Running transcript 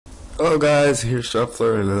Hello guys, here's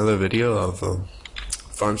Shuffler in another video of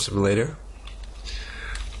Farm Simulator.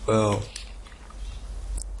 Well,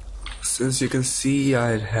 since you can see,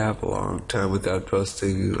 I'd have a long time without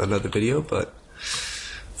posting another video, but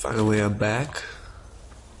finally I'm back.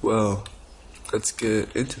 Well, let's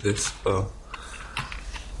get into this.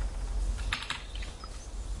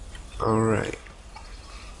 Alright.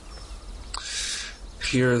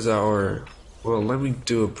 Here's our... Well, let me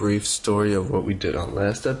do a brief story of what we did on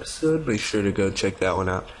last episode. Make sure to go check that one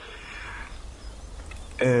out.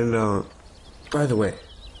 And, by the way,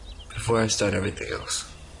 before I start everything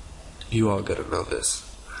else, you all gotta know this.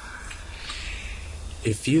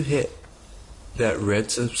 If you hit that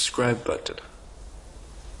red subscribe button,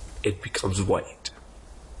 it becomes white.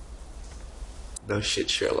 No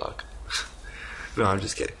shit, Sherlock. No, I'm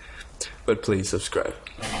just kidding. But please subscribe.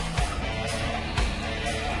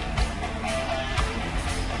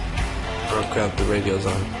 Oh crap, the radio's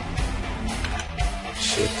on.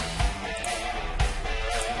 Shit.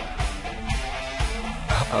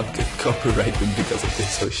 I'll get copyrighted because of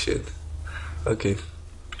this, oh shit. Okay,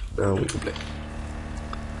 now we can play.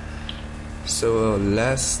 So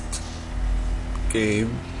last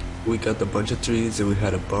game we got a bunch of trees and we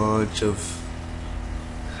had a bunch of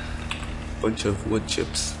wood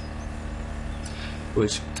chips,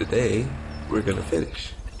 which today we're gonna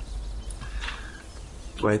finish.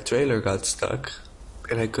 My trailer got stuck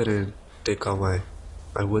and I couldn't take all my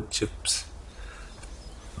wood chips.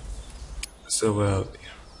 So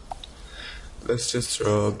let's just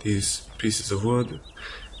throw all these pieces of wood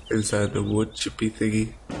inside the wood chippy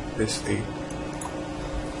thingy. This thing.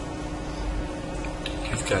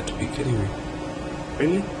 You've got to be kidding me.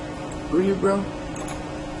 Really? Really, bro?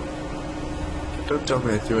 Don't tell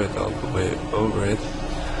me I threw it all the way over it.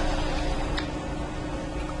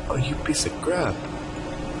 Oh, you piece of crap.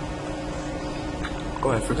 Oh,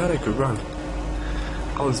 I forgot I could run.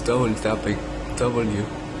 I was double tapping W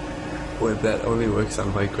when that only works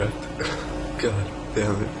on Minecraft. God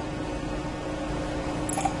damn it.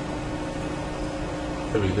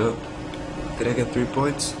 There we go. Did I get 3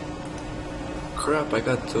 points? Crap, I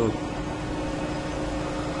got 2.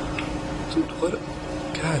 Dude, what?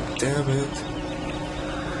 God damn it.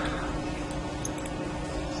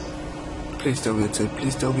 Please tell me it's it.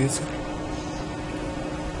 Please tell me it's it.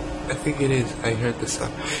 I think it is. I heard the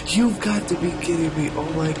sound. You've got to be kidding me. Oh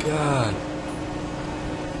my god.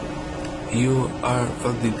 You are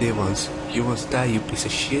from the demons. You must die, you piece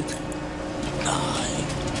of shit. Die.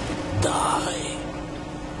 Die.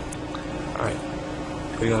 Alright.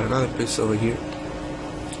 We got another piece over here.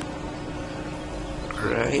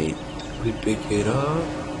 Alright. We pick it up.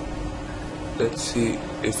 Let's see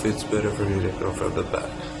if it's better for me to go from the back.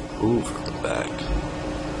 Ooh, from the back.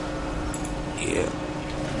 Yeah.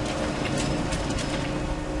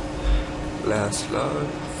 Last log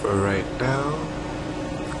for right now.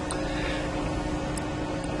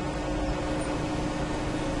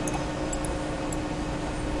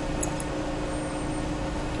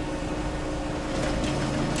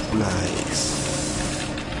 Nice.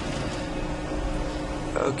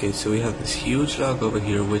 Okay, so we have this huge log over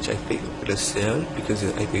here, which I think I'm gonna sell because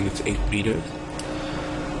I think it's 8 meters.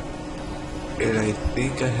 And I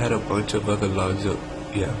think I had a bunch of other logs.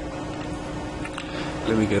 Yeah.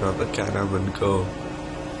 Let me get on the cannon and go.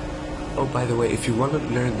 Oh, by the way, if you want to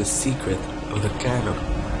learn the secret of the cannon,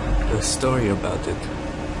 the story about it,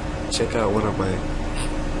 check out one of my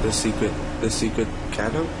the secret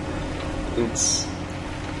cannon. It's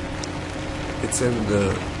in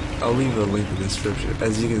the. I'll leave a link in the description.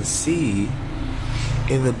 As you can see,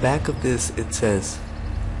 in the back of this, it says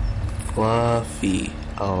Fluffy,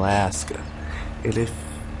 Alaska, and if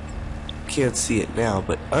can't see it now,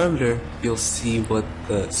 but under you'll see what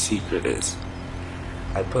the secret is.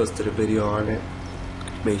 I posted a video on it.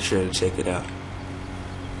 Make sure to check it out.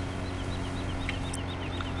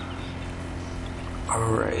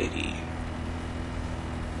 Alrighty,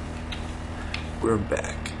 we're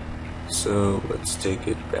back. So let's take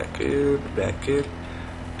it back in. Okay,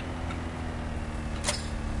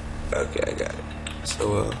 I got it.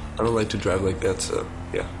 So I don't like to drive like that, so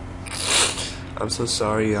yeah. I'm so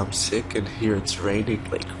sorry, I'm sick, and here it's raining,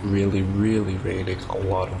 like really, really raining, a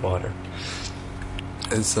lot of water.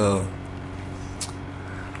 And so,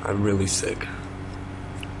 I'm really sick.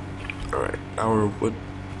 Alright, our wood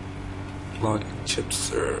logging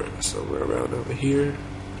chips are somewhere around over here.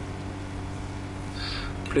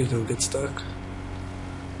 Please don't get stuck.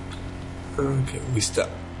 Okay, we stop.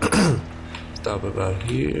 Stop about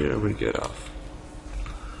here, and we get off.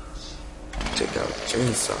 Take out the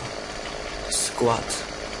chainsaw. Squat.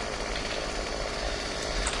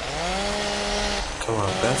 Come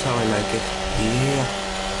on, that's how I like it. Yeah,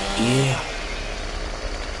 yeah.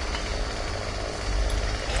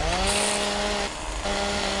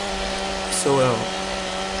 So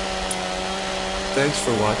thanks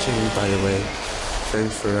for watching, by the way.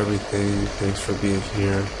 Thanks for everything. Thanks for being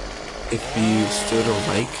here. If you still don't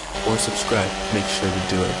like or subscribe, make sure to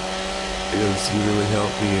do it, because you really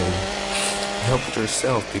help me and help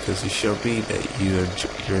yourself, because you show me that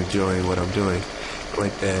you're enjoying what I'm doing.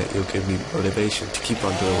 Like that, you'll give me motivation to keep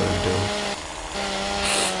on doing what I'm doing.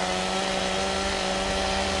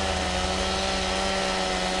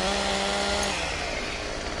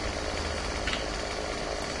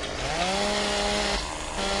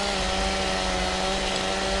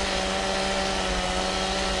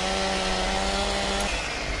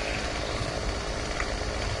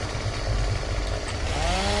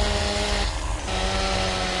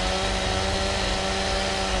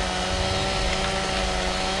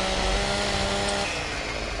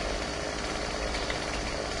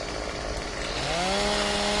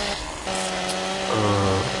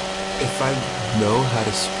 If I know how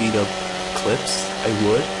to speed up clips, I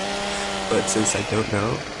would, but since I don't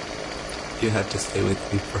know, you have to stay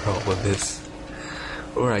with me for all of this.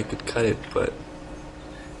 Or I could cut it, but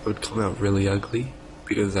it would come out really ugly,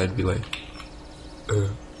 because I'd be like,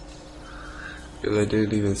 because I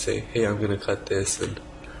didn't even say, hey, I'm gonna cut this, and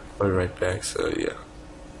run right back, so yeah.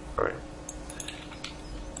 Alright.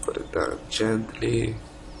 Put it down gently.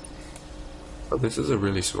 Oh, this is a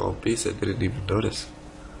really small piece, I didn't even notice.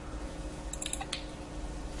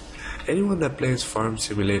 Anyone that plays Farm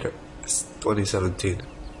Simulator 2017,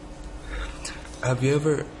 have you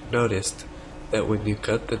ever noticed that when you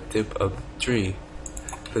cut the tip of the tree,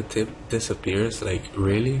 the tip disappears? Like,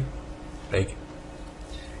 really? Like,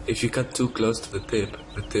 if you cut too close to the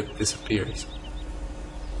tip disappears.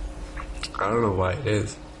 I don't know why it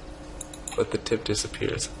is, but the tip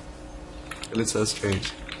disappears. And it's so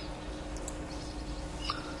strange.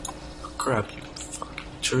 Crap, you fucking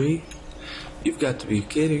tree. You've got to be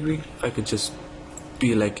kidding me. If I could just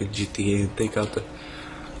be like in GTA and take out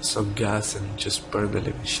some gas and just burn the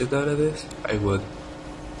living shit out of this, I would.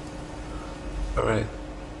 Alright.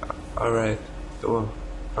 Alright. Come on.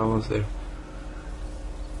 Almost there.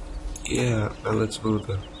 Yeah, now let's move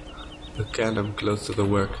the cannon close to the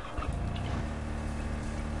work.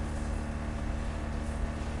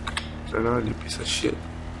 Turn on, you piece of shit.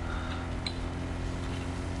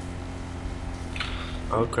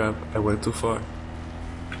 Oh crap, I went too far.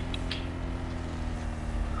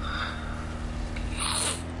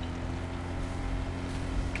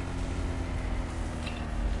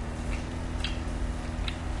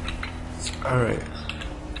 Alright.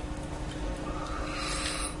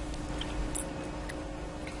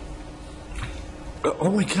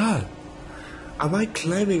 Oh my god! Am I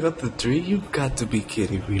climbing up the tree? You've got to be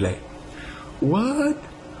kidding me, like, what?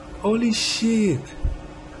 Holy shit!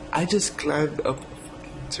 I just climbed up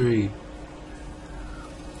tree.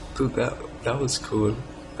 Dude, that was cool.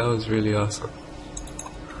 That was really awesome.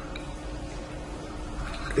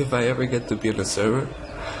 If I ever get to be in a server,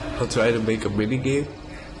 I'll try to make a mini game,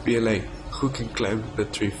 be like, who can climb the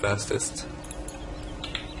tree fastest?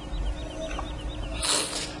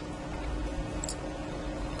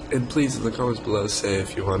 And please, in the comments below, say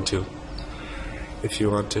if you want to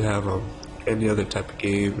have any other type of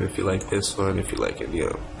game, if you like this one, if you like any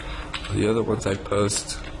the other ones I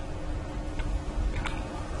post.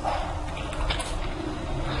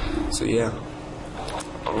 So yeah,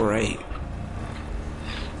 alright.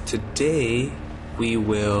 Today we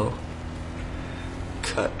will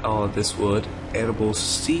cut all this wood and we'll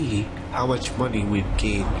see how much money we've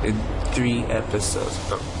gained in 3 episodes.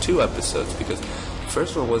 No, 2 episodes, because the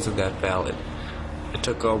first one wasn't that valid. I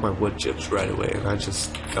took all my wood chips right away and I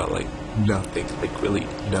just got like nothing, like really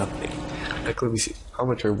nothing. Like, let me see, how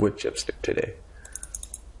much are wood chips today?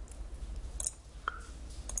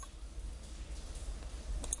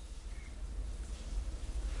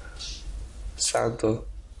 Santo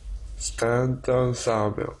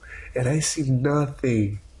Sawmill, and I see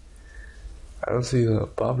nothing. I don't see the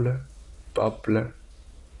poplar.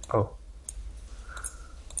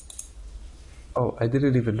 Oh, I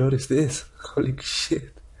didn't even notice this. Holy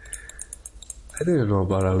shit, I didn't know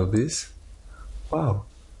about all of this. Wow.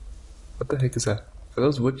 What the heck is that? Are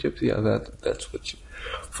those wood chips? Yeah, that's wood chip.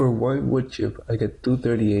 For 1 wood chip, I get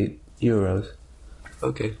 238 euros.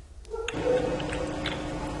 Okay.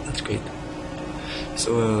 That's great.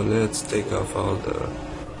 So let's take off all the...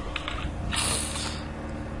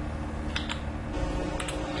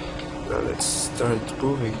 Now let's start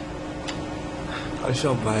moving. I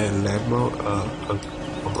shall buy a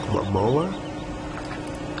mower.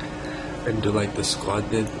 and do like the squad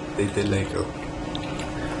did. They did like a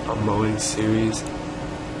mowing series,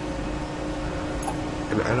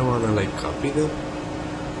 and I don't want to like copy them,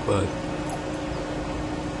 but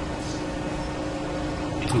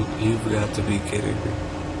dude, you've got to be kidding me.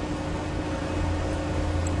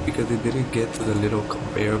 Because they didn't get to the little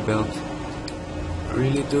conveyor belt.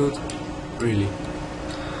 Really, dude? Really?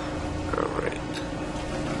 Alright.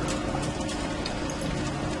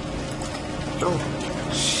 Oh,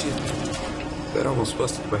 shit. That almost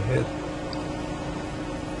busted my head.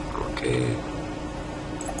 Okay.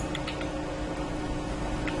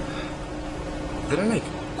 Did I like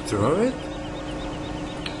throw it?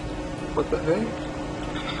 What the heck?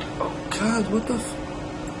 Oh god, what the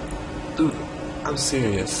Dude, I'm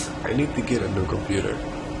serious. I need to get a new computer.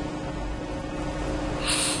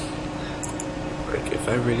 Like, if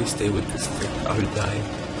I really stay with this thing, I'll die.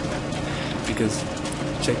 Because,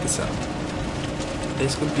 check this out.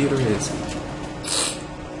 This computer is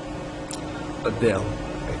a Dell,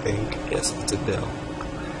 I think. Yes, it's a Dell.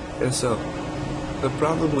 And so, the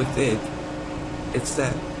problem with it's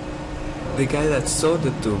that the guy that sold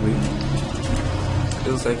it to me,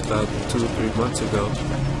 it was like about 2 or 3 months ago,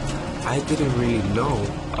 I didn't really know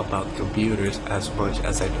about computers as much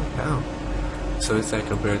as I do now. So it's like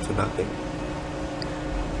compared to nothing.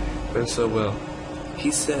 And so, well,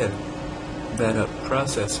 he said that a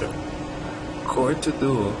processor, Core to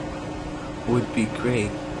Duo, would be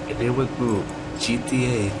great, and it would move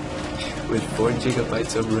GTA with 4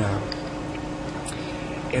 gigabytes of RAM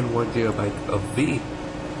and 1 gigabyte of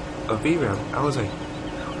VRAM. I was like,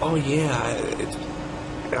 oh yeah,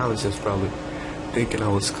 I was just probably thinking I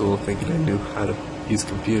was cool, thinking I knew how to use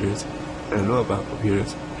computers. I don't know about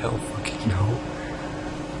computers. Hell fucking no.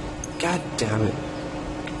 God damn it.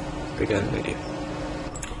 I got an idea.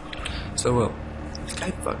 So, well, this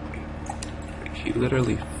guy fucked me. Like, he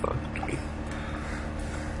literally fucked me.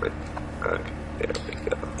 Like, okay, there we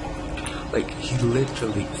go. Like, he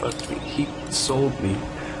literally fucked me. He sold me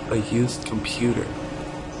a used computer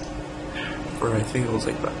for, I think it was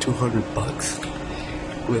like about $200.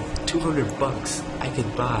 With $200, I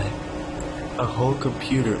could buy a whole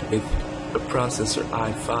computer with a processor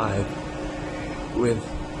i5 with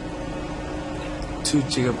 2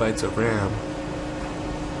 gigabytes of RAM.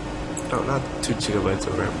 No, not 2 gigabytes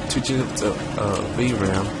of RAM. 2 gigabytes of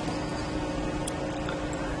VRAM,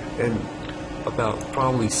 and about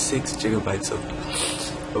probably 6 gigabytes of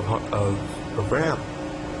RAM.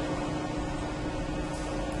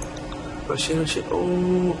 Oh shit! Oh shit!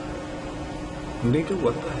 Oh. Nigga,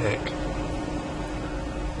 what the heck?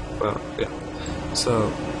 Well, yeah.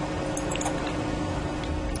 So,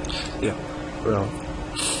 yeah. Well,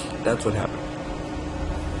 that's what happened.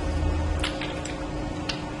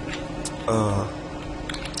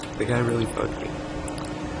 The guy really fucked me.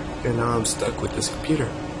 And now I'm stuck with this computer.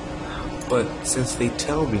 But since they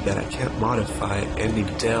tell me that I can't modify any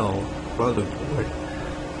Dell motherboard,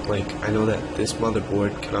 like, I know that this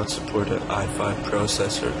motherboard cannot support an i5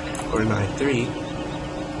 processor or an i3.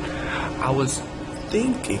 I was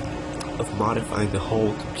thinking of modifying the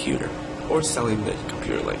whole computer or selling the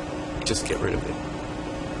computer, like, just get rid of it.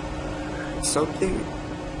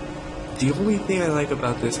 The only thing I like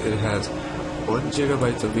about this, it has 1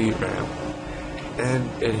 gigabyte of VRAM and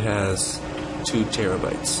it has 2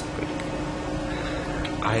 terabytes.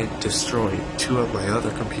 I destroyed 2 of my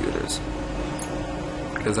other computers.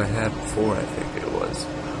 Because I had 4, I think it was.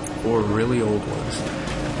 4 really old ones,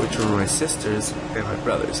 which were my sister's and my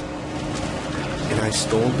brother's. And I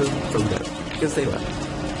stole them from them because they left.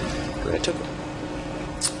 And I took them.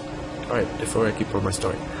 Alright, before I keep on my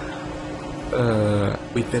story.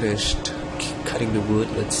 We finished cutting the wood.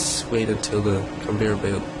 Let's wait until the conveyor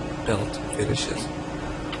belt finishes.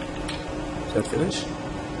 Is that finished?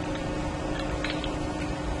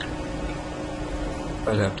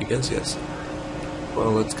 I'd have to guess yes.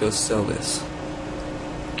 Well, let's go sell this.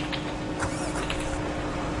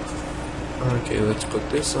 Okay, let's put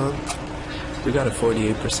this on. We got a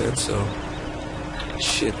 48%, so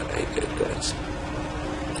shit, I did that.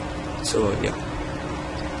 So yeah,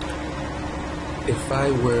 if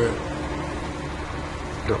I were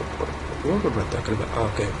what am I talking about? Oh,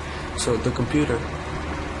 okay, so the computer,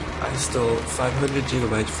 I stole 500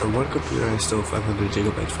 gigabytes from one computer. I stole 500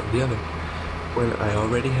 gigabytes from the other. When I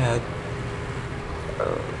already had,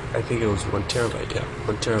 I think it was 1 terabyte. Yeah,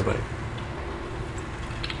 1 terabyte.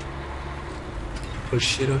 Oh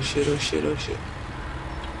shit! Oh shit! Oh shit! Oh shit!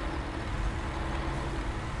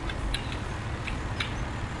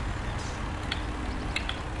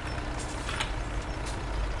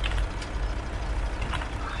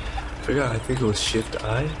 I forgot. I think it was Shift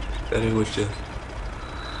I. That it was just.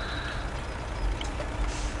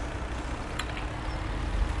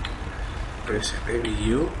 finish it. Maybe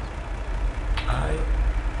you?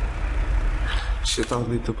 Shit, I'll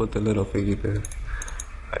need to put the little thingy there.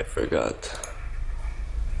 I forgot.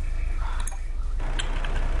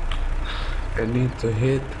 I need to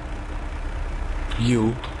hit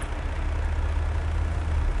you.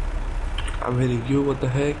 I'm hitting you, what the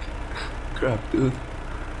heck? Crap, dude.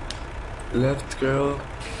 Left girl.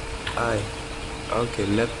 Okay,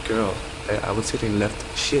 left girl. I was hitting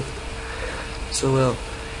left shift. So well,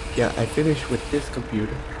 yeah, I finished with this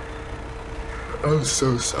computer. I'm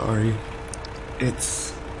so sorry.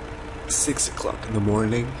 It's 6 o'clock in the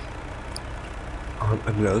morning on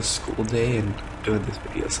another school day and doing this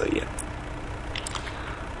video, so yeah.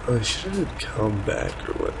 Oh, I shouldn't come back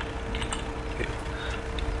or what? Yeah.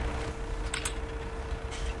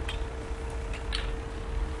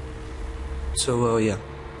 So well, yeah.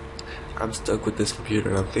 I'm stuck with this computer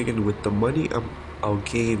and I'm thinking with the money I'll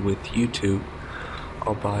gain with YouTube,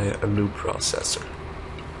 I'll buy a new processor.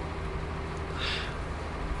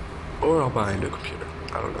 Or I'll buy a new computer.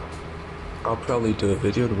 I don't know. I'll probably do a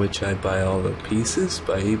video in which I buy all the pieces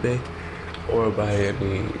by eBay or by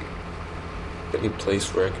any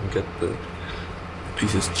place where I can get the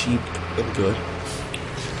pieces cheap and good.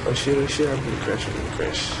 Oh shit, I'm gonna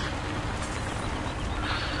crash.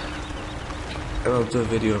 And I'll do a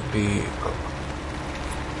video of me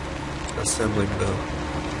assembling them.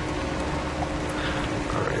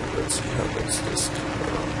 Alright, let's see how this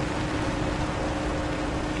come out.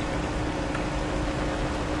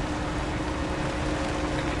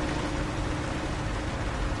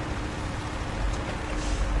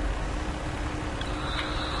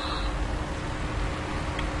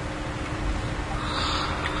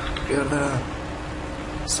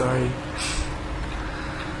 Sorry.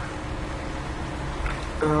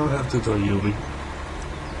 I'll have to do Yubi.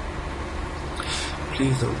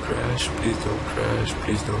 Please don't crash, please don't crash,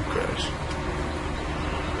 please don't crash.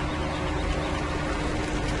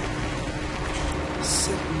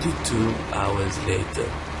 72 hours later.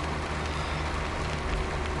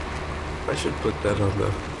 I should put that on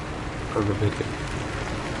the video.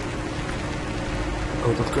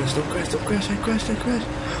 Oh, don't crash, I crashed.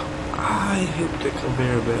 I hit the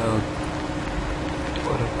conveyor belt.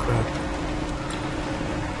 What a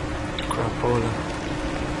crapola.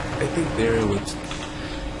 I think there would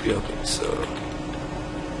be okay, so...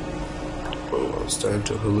 Oh, I'm starting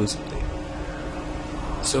to hallucinate.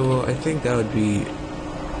 So I think that would be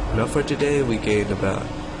enough for today. We gained about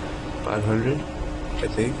 500, I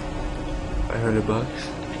think. 500 bucks.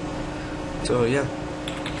 So yeah.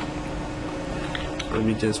 Let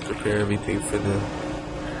me just prepare everything for the...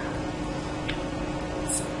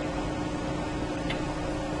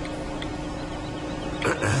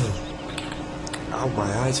 Oh,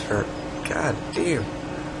 my eyes hurt. God damn.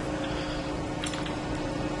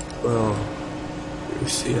 Well, you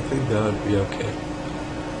see, I think that would be okay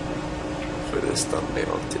for this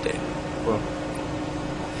thumbnail today. Well,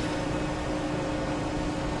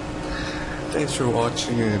 thanks for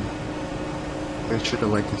watching, and make sure to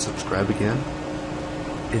like and subscribe again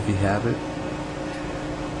if you haven't.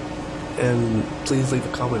 And please leave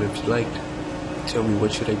a comment if you liked. Tell me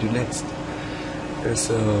what should I do next. And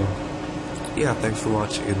so, yeah, thanks for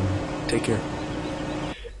watching and take care.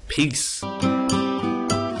 Peace.